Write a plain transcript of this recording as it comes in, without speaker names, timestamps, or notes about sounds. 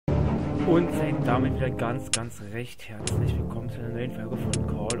Und seid damit wieder ganz recht herzlich willkommen zu einer neuen Folge von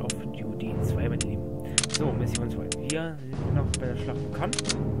Call of Duty 2, meine Lieben. So, Missionswahl. Wir sind noch bei der Schlacht im Kampf.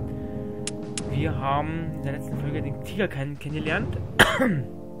 Wir haben in der letzten Folge den Tiger kennengelernt.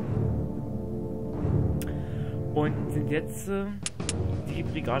 Und sind jetzt die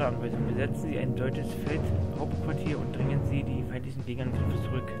Brigade-Anweisung. Besetzen sie ein deutsches Feldhauptquartier und drängen sie die feindlichen Gegenangriffe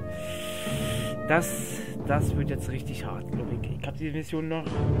zurück. Das wird jetzt richtig hart, glaube ich. Ich habe die Mission noch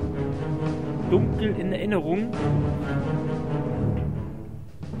dunkel in Erinnerung.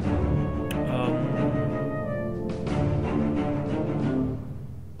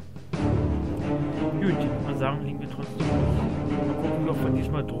 Gut, ich würde mal sagen, liegen wir trotzdem aus. Mal gucken, ob wir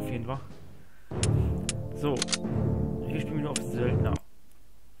diesmal drauf gehen, wa? So, hier spielen wir nur auf Söldner.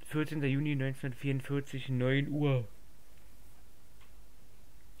 14. Juni 1944, 9 Uhr.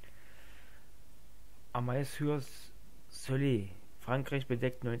 Anweisung. Frankreich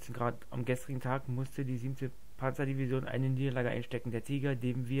bedeckt 19 Grad. Am gestrigen Tag musste die 7. Panzerdivision eine Niederlage einstecken. Der Tiger,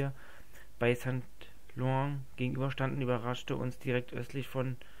 dem wir bei Saint-Laurent gegenüberstanden, überraschte uns direkt östlich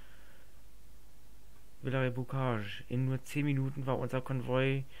von Villers-Bocage. In nur 10 Minuten war unser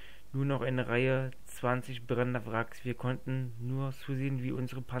Konvoi nur noch eine Reihe 20 brennender Wracks. Wir konnten nur zusehen, wie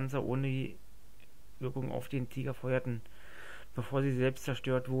unsere Panzer ohne Wirkung auf den Tiger feuerten, bevor sie selbst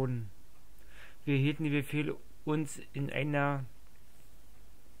zerstört wurden. Wir hielten den Befehl, uns in einer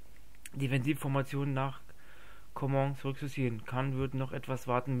Defensivformation nach Kampagne zurückzuziehen. Kahn wird noch etwas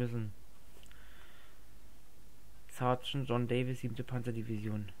warten müssen. Sergeant John Davis, 7.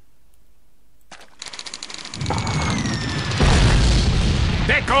 Panzerdivision.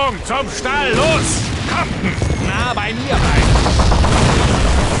 Deckung zum Stall, los! Captain! Na, bei mir rein!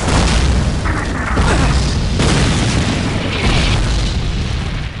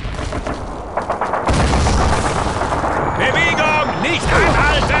 Bewegung! Nicht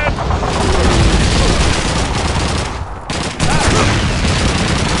anhalten!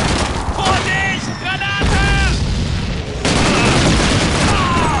 Vorsicht! Granate!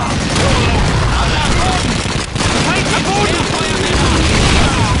 Feind am Boden!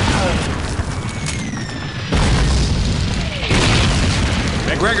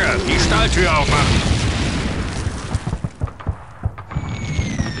 McGregor, die Stalltür aufmachen!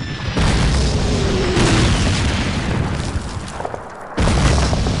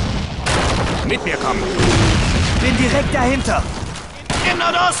 Mit mir kommen! Bin direkt dahinter! Im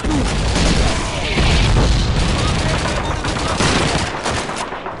Nordosten!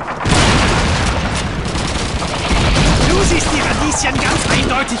 Du siehst die Radieschen ganz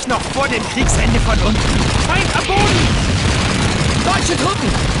eindeutig noch vor dem Kriegsende von unten. Feind am Boden! Deutsche Truppen!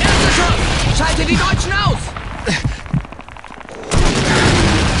 Erdgeschoss! Schalte die Deutschen aus!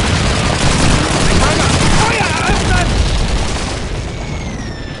 Feuer eröffnen!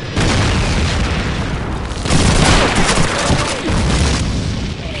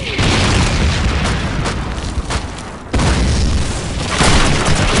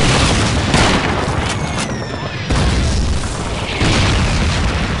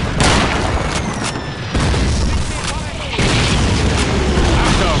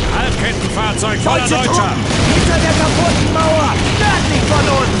 Fahrzeug voller Deutsche Deutscher! Truppen! Hinter der kaputten Mauer! Nördlich von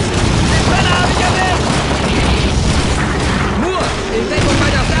uns! Den Brenner habe ich erwischt! Nur in Deckung bei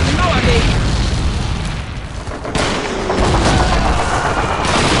der flachen Mauer legen!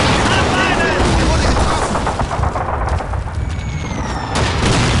 Abwehren! Er wurde getroffen!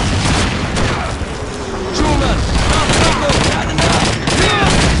 Schumann! Auf Deckung! Lade nach!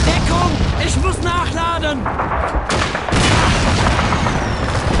 Deckung! Ich muss nachladen!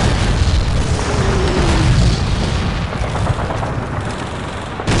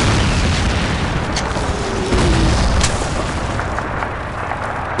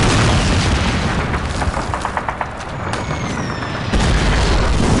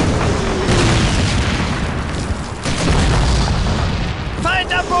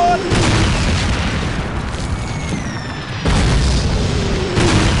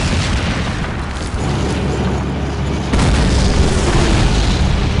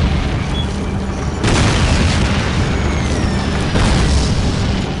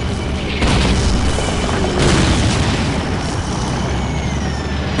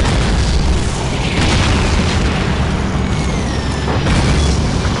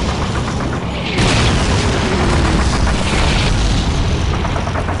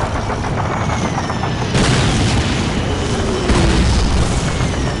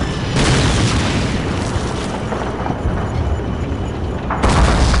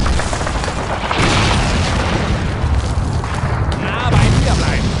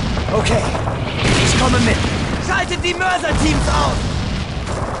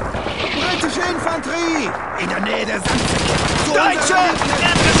 Deutsche Infanterie! In der Nähe der Sandsäcke! Deutsche!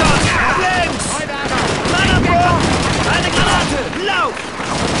 Erdgeschoss! Links! Mann am Boden! Eine Granate! Lauf!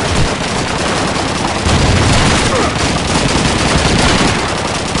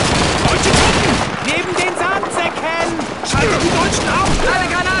 Deutsche Truppen! Neben den Sandsäcken! Schaltet die Deutschen auf! Eine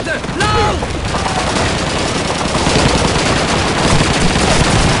Granate! Lauf!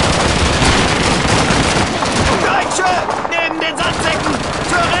 Deutsche! Neben den Sandsäcken!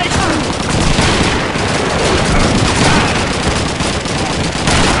 Zur Rechten!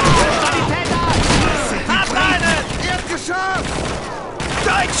 Habt einen! Erdgeschoss!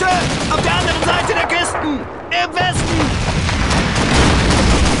 Deutsche! Auf der anderen Seite der Kisten! Im Westen!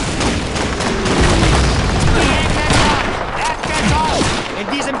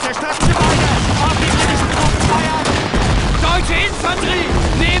 In diesem zerstörten Gebäude! Auf die britischen Truppen feuern! Deutsche Infanterie!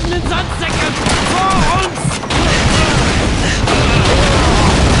 Neben den Sandsäcken! Vor uns!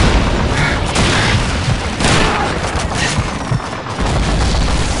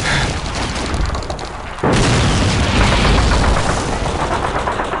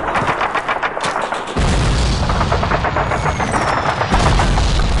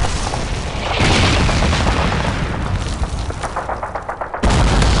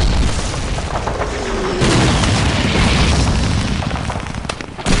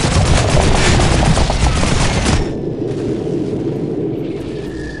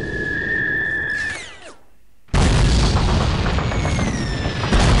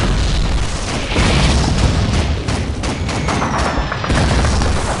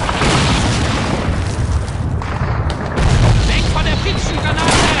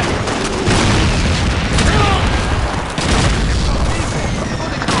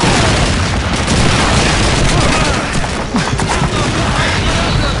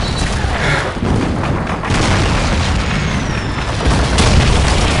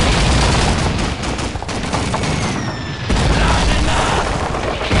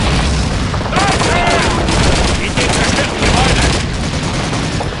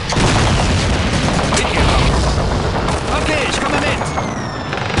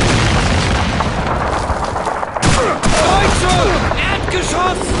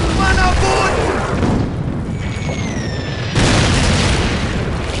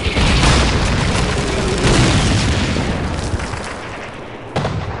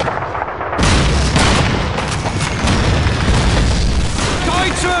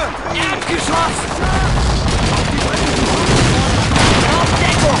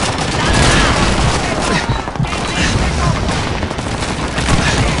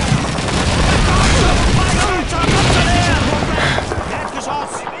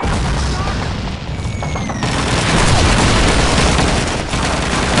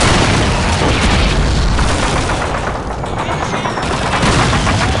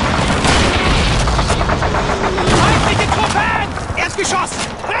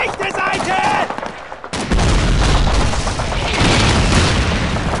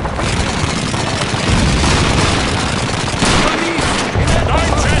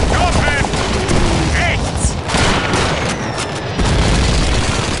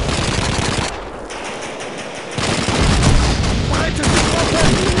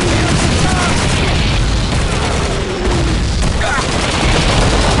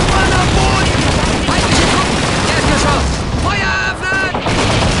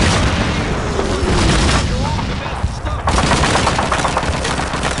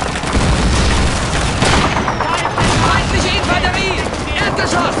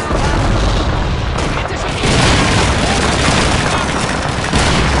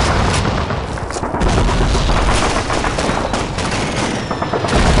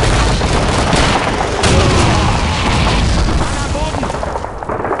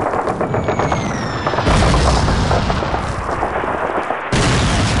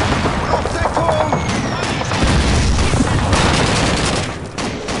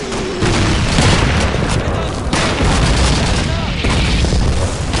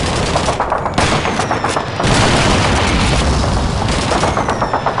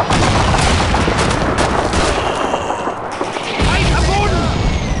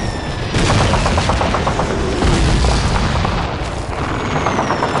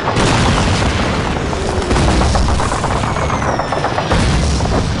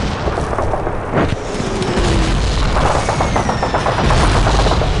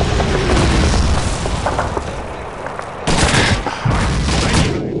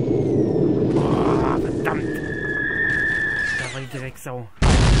 Drecksau.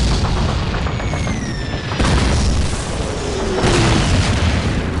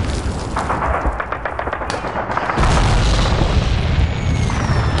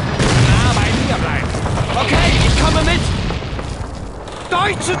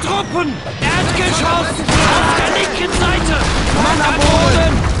 Deutsche Truppen! Erdgeschoss! Auf der linken Seite! Mann am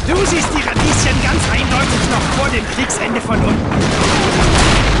Boden! Du siehst die Radieschen ganz eindeutig noch vor dem Kriegsende von unten.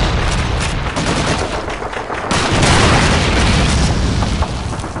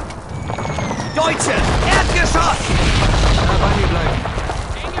 Deutsche! Erdgeschoss! Bei mir bleiben.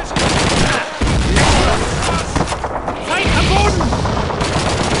 Feind am Boden!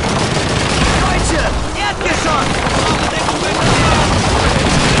 Deutsche! Erdgeschoss!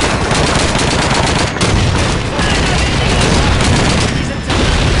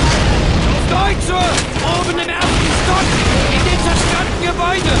 Deutsche! Oben im ersten Stock! In dem zerstörten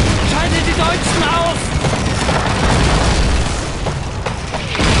Gebäude! Schaltet die Deutschen auf!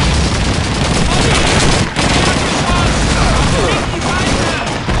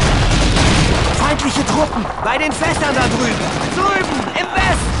 Feindliche Truppen! Bei den Fässern da drüben! Drüben! Im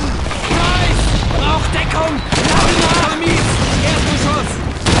Westen! Nice! Braucht Deckung! Lauf Mies! Erdgeschoss!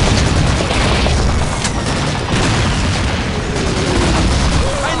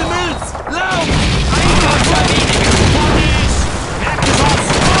 Eine Milz! Lauf! Ein Deutscher weniger! Vorsicht! Erdgeschoss!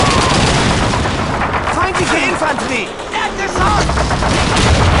 Feindliche Infanterie! Erdgeschoss!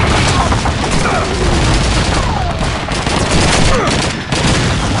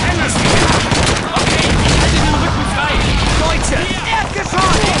 Okay, ich halte den Rücken frei! Deutsche!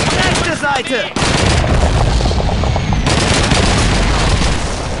 Erdgeschoss! Rechte Seite!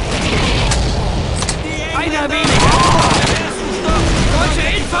 Einer weniger! Deutsche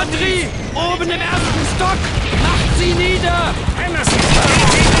Infanterie! Oben im ersten Stock! Macht sie nieder!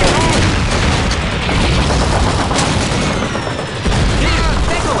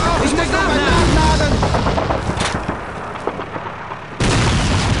 Deckung! Ich muss nachladen!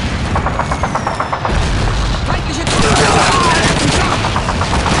 Feindliche Truppen!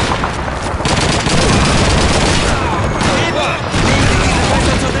 Heber!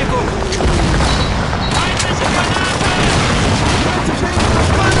 Weiter zur Deckung!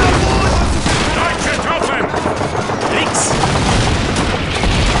 Deutsche Truppen! Links!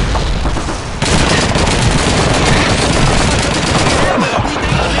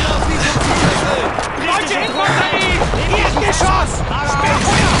 Deutsche Infanterie! Erdgeschoss!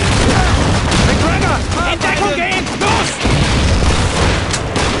 Sperrfeuer! McGregor! In Deckung gehen! Los!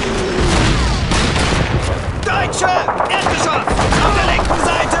 Deutsche! Erdgeschoss! Auf der linken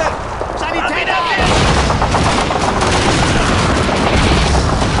Seite! Sanitäter!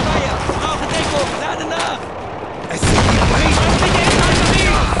 Feuer! Brauche Deckung! Lade nach! Es sind die Briten! Feindliche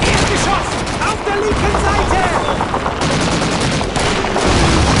Infanterie! Erdgeschoss! Auf der linken Seite!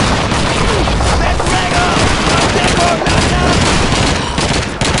 McGregor! Auf Deckung! Lade nach!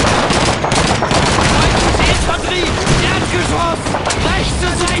 Feindliche Infanterie! Erdgeschoss! Rechte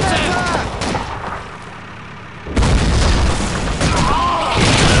Seite!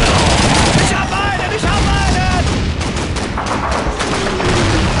 Ich hab einen! Ich hab einen!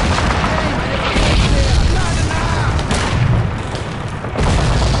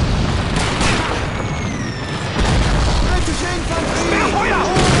 Britische Infanterie! Sperrfeuer!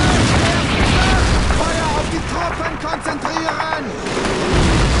 Feuer auf die Truppen konzentrieren!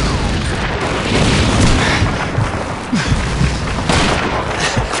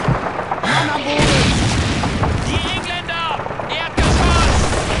 Mann am Boden! Die Engländer! Erdgeschoss!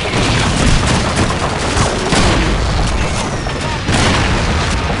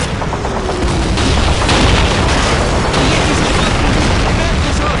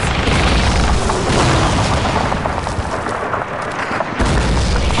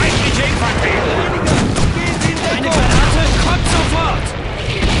 Feindliche Infanterie! Eine Granate! Kommt sofort!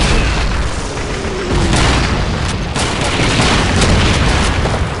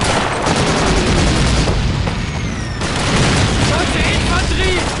 Deutsche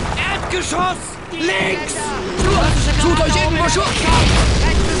Infanterie! Erdgeschoss! Links! Sucht euch irgendwo Schutz!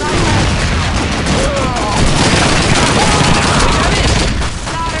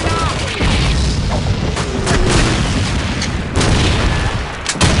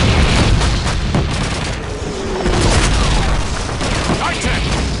 Deutsche!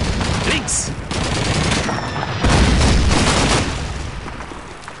 Links!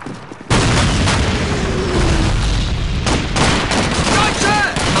 Deutsche!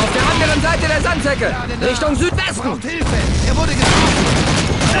 Auf der anderen Seite der Sandsäcke! Richtung Südwesten! Hilfe! Er wurde getroffen!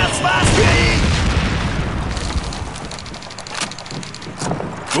 Das war's für ihn!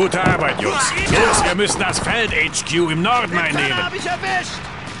 Gute Arbeit, Jungs. Los, wir müssen das Feld-HQ im Norden einnehmen. Hab ich erwischt!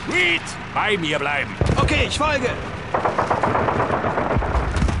 Reed, bei mir bleiben. Okay, ich folge!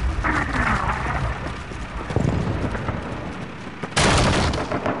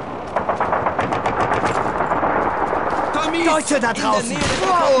 Leute da draußen!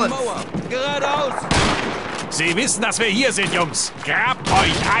 Vor uns! Geradeaus! Sie wissen, dass wir hier sind, Jungs. Grabt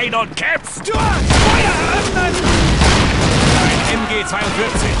euch ein und kämpft! Feuer eröffnen! Ein MG-42.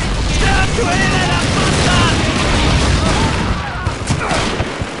 Stirb, du elender Bastard!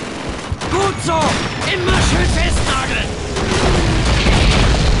 Gut so! Immer schön festnageln!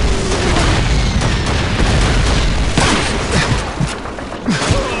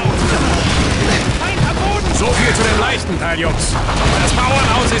 So viel zu dem leichten Teil, Jungs. Das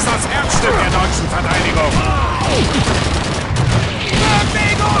Bauernhaus ist das Herzstück der deutschen Verteidigung.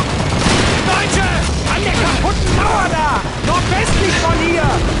 Bewegung! Deutsche! An der kaputten Mauer da! Nordwestlich von hier!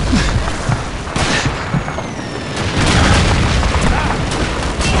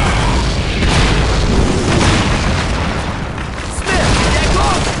 Smith, der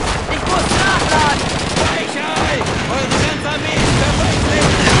kommt! Ich muss nachladen! Weichei! Eure ganze Armee ist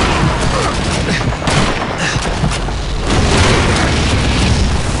verweichlicht!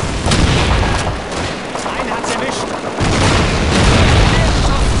 Einer hat's erwischt!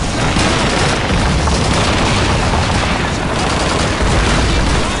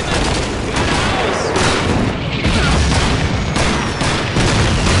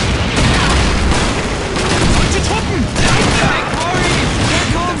 Deutsche Truppen!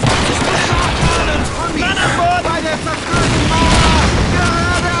 Mann an Bord! Bei der zerstörten Mauer!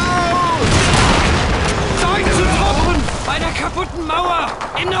 Geradeaus! Deutsche Truppen! Bei der kaputten Mauer!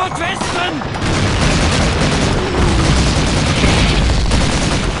 Im Nordwesten!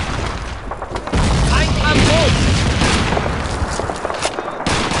 Feind am Boot!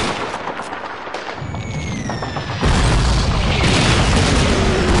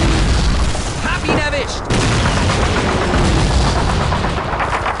 Hab ihn erwischt!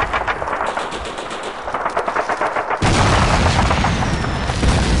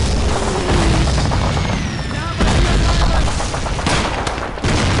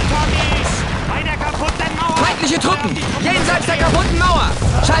 Bei der kaputten Mauer! Feindliche Truppen! Jenseits der kaputten Mauer!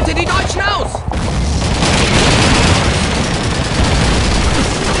 Schalte die Deutschen aus!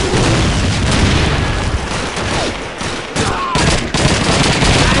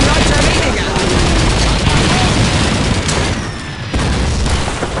 Ein Deutscher weniger!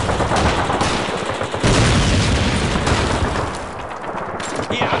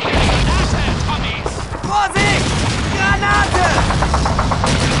 Hier habt ihr die Granate, Tommies! Vorsicht! Granate!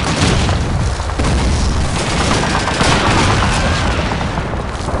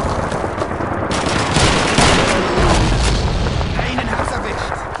 Einen hab's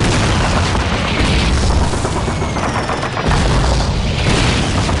erwischt!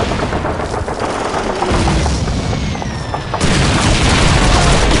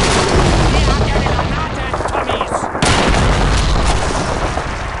 Hier habt ihr eine Granate, Tommies!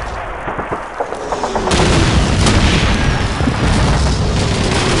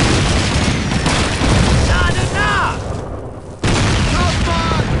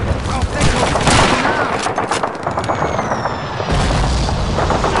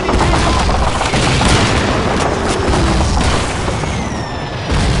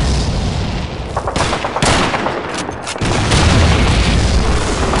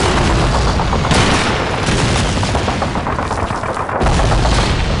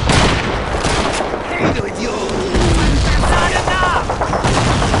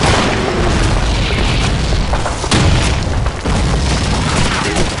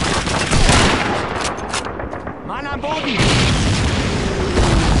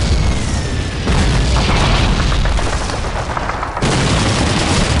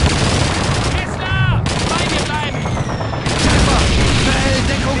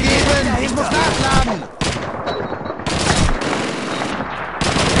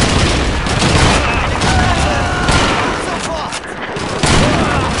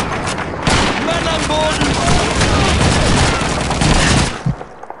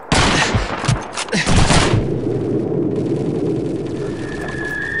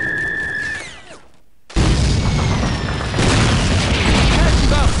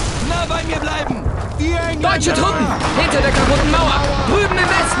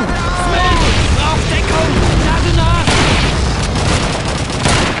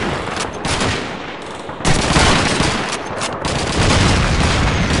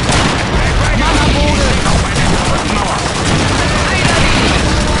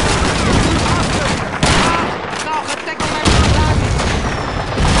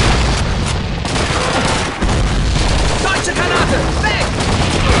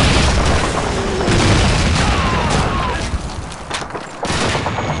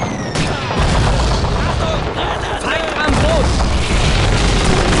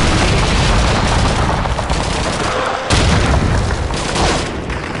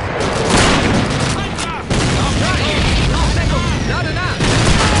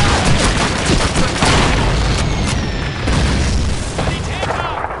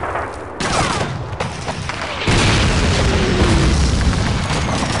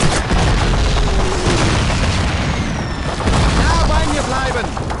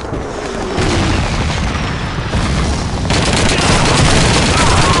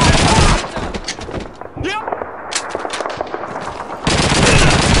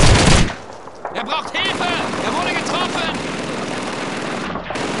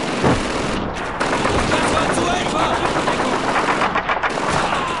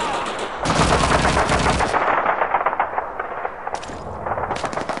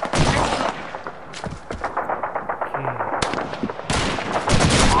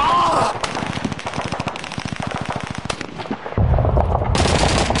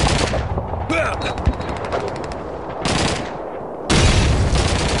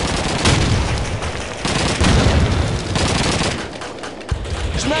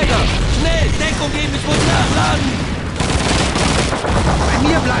 Schneider! Schnell! Deckung geben, ich muss nachladen! Bei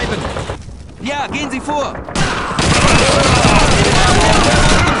mir bleiben! Ja, gehen Sie vor!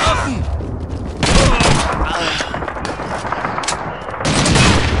 Offen!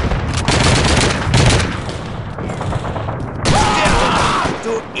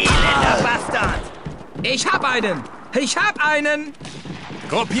 Du elender Bastard! Ich hab einen! Ich hab einen!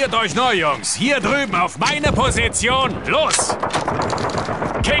 Gruppiert euch neu, Jungs. Hier drüben auf meine Position. Los!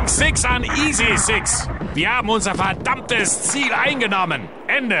 King 6 an Easy 6. Wir haben unser verdammtes Ziel eingenommen.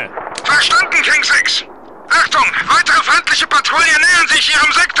 Ende. Verstanden, King 6. Achtung, weitere feindliche Patrouillen nähern sich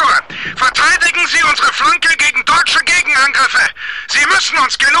Ihrem Sektor. Verteidigen Sie unsere Flanke gegen deutsche Gegenangriffe. Sie müssen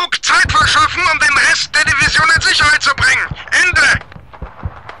uns genug Zeit verschaffen, um den Rest der Division in Sicherheit zu bringen. Ende.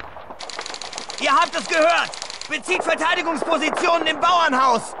 Ihr habt es gehört! Bezieht Verteidigungspositionen im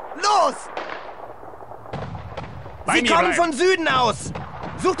Bauernhaus! Los! Sie kommen von Süden aus!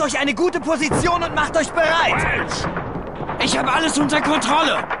 Sucht euch eine gute Position und macht euch bereit! Ich habe alles unter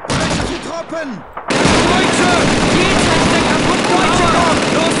Kontrolle! Feindliche Truppen! Deutsche! Jenseits der kaputten Mauer!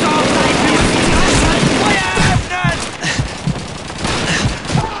 Los doch! Wir müssen sie ausschalten! Feuer öffnen!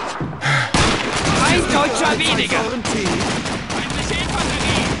 Ein Deutscher weniger! Feindliche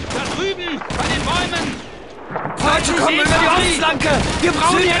Infanterie! Da drüben, bei den Bäumen! Deutsche kommen über die Ostflanke! Wir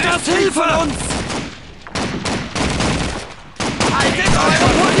brauchen hier etwas Hilfe von uns! Haltet eure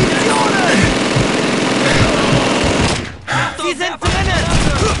Positionen! Sie sind drinnen!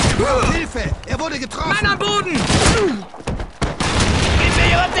 Hilfe! Er wurde getroffen! Mann am Boden! Gib mir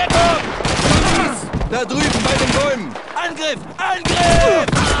ihre Deckung! Da drüben bei den Bäumen! Angriff! Angriff!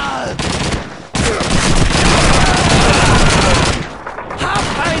 Hab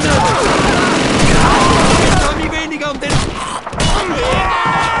eine! Tommy weniger um den...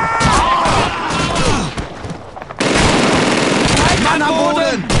 Mann am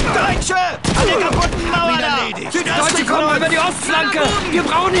Boden! Deutsche! An der kaputten Mauer da! Deutsche kommen über die Ostflanke! Wir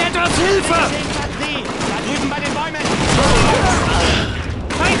brauchen hier etwas Hilfe! Da drüben bei den Bäumen!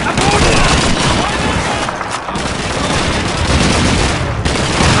 Feind am Boden!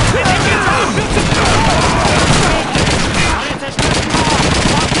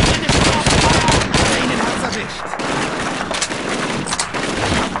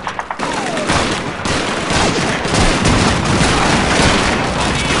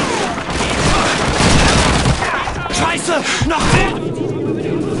 Scheiße! Noch mehr!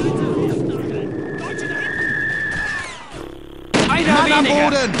 Einer weniger!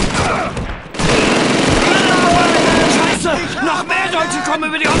 Scheiße! Noch mehr Deutsche kommen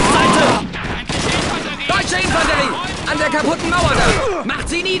über die Ostseite! Deutsche Infanterie! An der kaputten Mauer da! Macht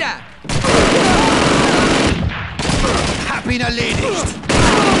sie nieder! Hab ihn erledigt!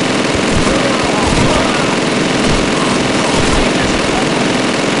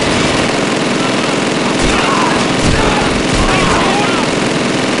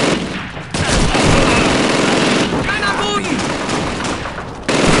 Mann am Boden!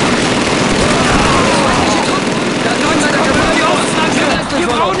 Wir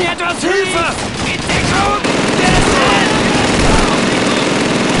brauchen hier etwas Hilfe! In Deckung!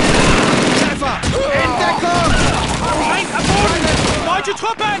 Treffer! In Deckung! Feind am Boden! Deutsche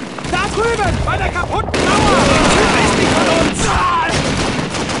Truppen! Da drüben! Bei der kaputten Mauer! Südwestlich von uns!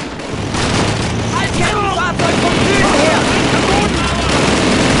 Halt Kettenfahrzeug vom Süden her! Am Boden!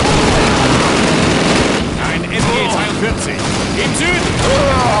 Ein MG-42. Im Süden.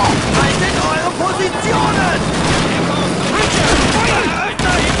 Haltet eure Positionen!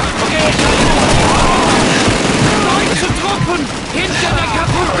 Deutsche Truppen! Hinter der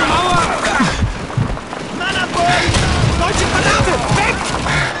kaputten Mauer! Mann am Boden! Deutsche Granate! Weg!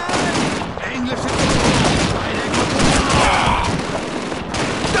 Englische Truppen! Bei der kaputten Mauer!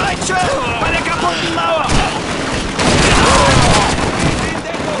 Deutsche! Bei der kaputten Mauer! In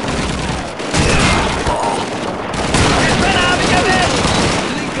Deckung! Den Männer habe ich erwischt!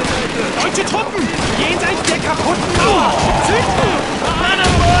 Linke Seite! Deutsche Truppen! Jenseits der kaputten Mauer! Süden! Mann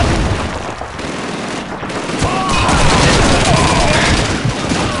am Boden!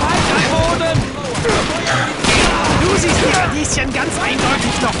 Du siehst die Radieschen ganz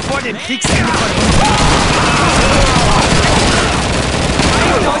eindeutig noch vor dem Kriegsende von uns.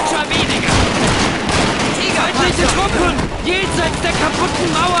 Ein Deutscher weniger! Feindliche Truppen! Jenseits der kaputten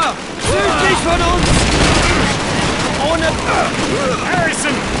Mauer! Südlich von uns! Ohne...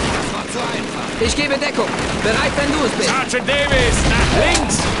 Harrison! Ich gebe Deckung. Bereit, wenn du es bist. Sergeant Davis, nach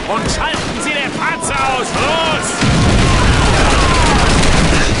links! Und schalten Sie den Panzer aus! Los!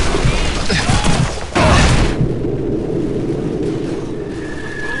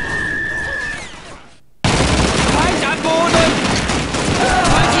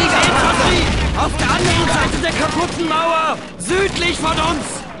 von uns!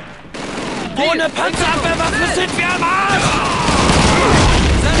 Ohne Panzerabwehrwaffe sind wir am Arsch!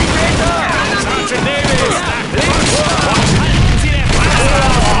 Sergeant Davis, nach links! Und halten Sie den Panzer!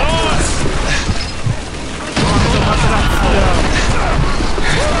 Los!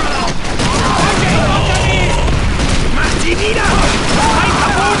 Macht sie nieder! Feind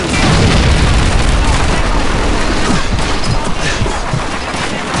verboten!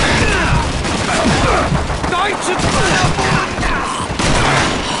 Deutsche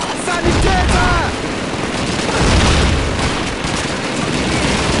Sanitäter!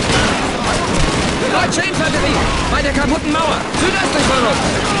 Deutsche Infanterie! Bei der kaputten Mauer! Südöstlich von uns!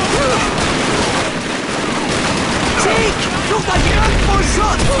 Sieg! Sucht euch irgendwo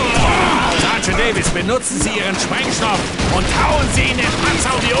Schutz! Sergeant Davis, benutzen Sie Ihren Sprengstoff und hauen Sie in den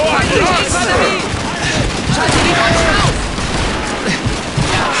Panzer um die Ohren! Los! Infanterie! Schaltet die Deutschen auf!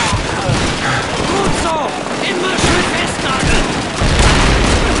 Gut so! Immer schön festnageln!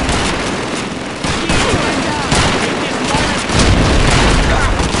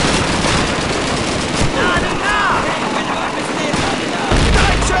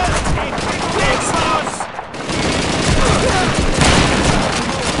 Deutsche! Links raus!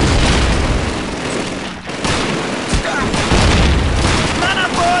 Mann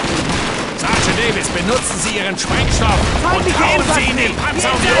am Boden! Sergeant Davis, benutzen Sie Ihren Sprengstoff und hauen Sie in den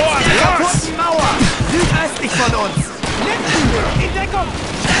Panzer um die Ohren! Der Los! kaputten Mauer! Südöstlich von uns! Linden! In Deckung!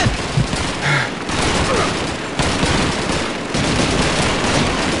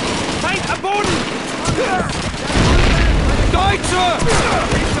 Feind am Boden! Deutsche!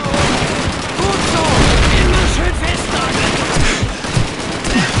 Gut so! Immer schön festnageln!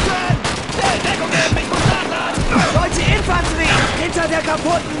 Deutsche Infanterie! Hinter der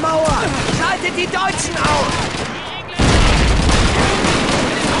kaputten Mauer! Schaltet die Deutschen auf!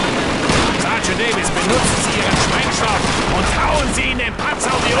 Sergeant Davis, benutzen Sie Ihren Sprengstoff und hauen Sie in den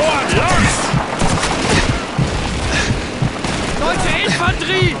Panzer um die Ohren! Los! Deutsche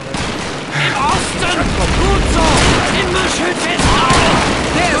Infanterie! Im Osten! Gut so! Immer schön festnageln!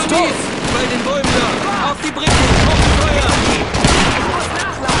 Der ist tot! Bei den Bäumen da! Auf die Brigade! Auf die Feuer! Ich muss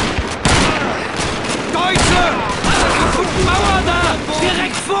nachladen! Deutsche! An der kaputten Mauer da!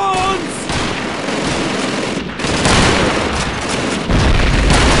 Direkt vor uns!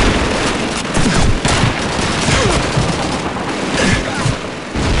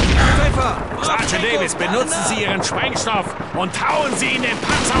 Sergeant Davis, benutzen Sie Ihren Sprengstoff und hauen Sie in den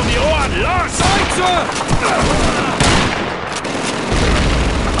Panzer um die Ohren! Los! Deutsche!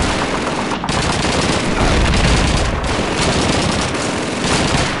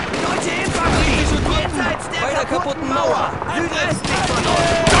 Deutsche Infanterie! Jenseits der kaputten Mauer! Südöstlich von uns!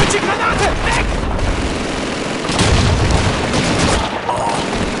 Deutsche Granate! Weg!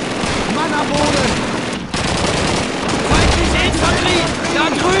 Mann am Boden! Feindliche Infanterie! Da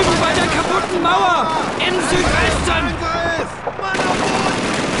drüben bei der kaputten Mauer! Im Südwesten!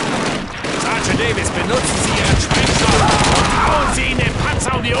 Sergeant Davis, benutzen Sie Ihren Sprengstoff und hauen Sie in den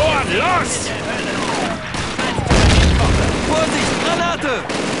Panzer um die Ohren! Los! Vorsicht! Granate!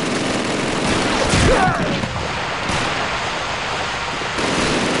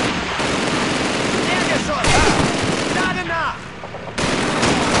 Leergeschoss! Lade nach!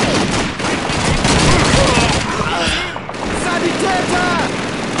 Sanitäter!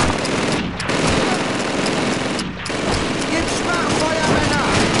 Jetzt Sparfeuermänner!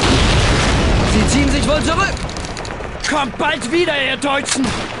 Sie ziehen sich wohl zurück! Kommt bald wieder, ihr Deutschen!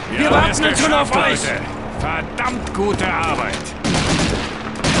 Wir haben es warten schon auf geschafft, euch! Leute. Verdammt gute Arbeit!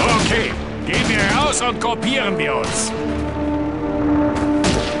 Okay, gehen wir raus und gruppieren wir uns!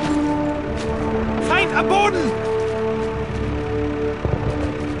 Feind am Boden!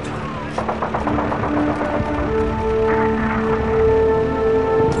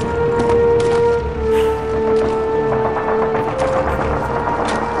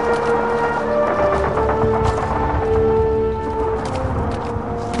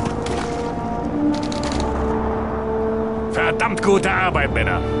 Verdammt gute Arbeit,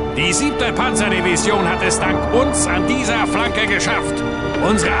 Männer. Die 7. Panzerdivision hat es dank uns an dieser Flanke geschafft.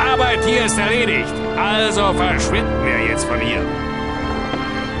 Unsere Arbeit hier ist erledigt. Also verschwinden wir jetzt von hier.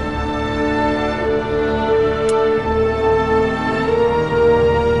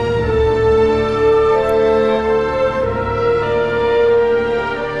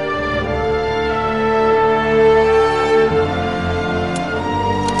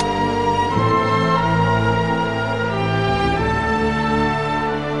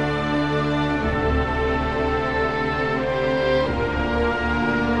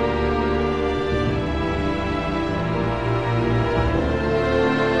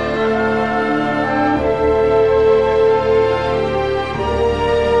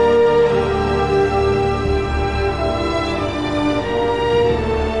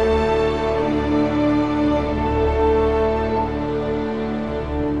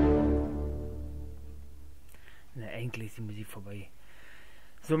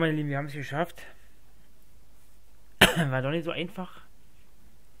 So, meine Lieben, wir haben es geschafft. War doch nicht so einfach.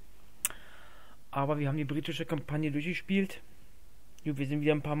 Aber wir haben die britische Kampagne durchgespielt. Wir sind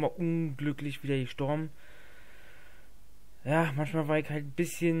wieder ein paar Mal unglücklich wieder gestorben. Ja, manchmal war ich halt ein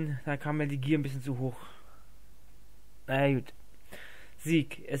bisschen, da kam mir die Gier ein bisschen zu hoch. Na gut.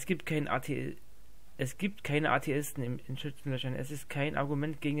 Sieg. Es gibt keine Atheisten in Schützenlöchern. Es ist kein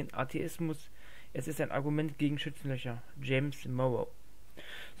Argument gegen den Atheismus. Es ist ein Argument gegen Schützenlöcher. James Morrow.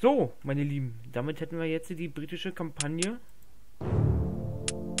 So, meine Lieben, damit hätten wir jetzt die britische Kampagne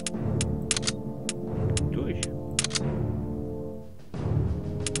durch.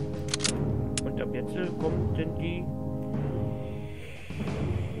 Und ab jetzt kommt denn die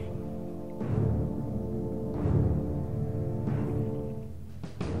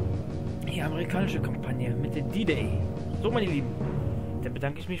amerikanische Kampagne mit der D-Day. So, meine Lieben, dann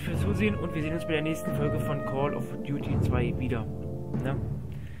bedanke ich mich fürs Zusehen und wir sehen uns bei der nächsten Folge von Call of Duty 2 wieder. Ne?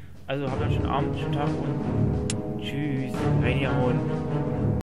 Also habt einen schönen Abend, schönen Tag und tschüss, reingehauen.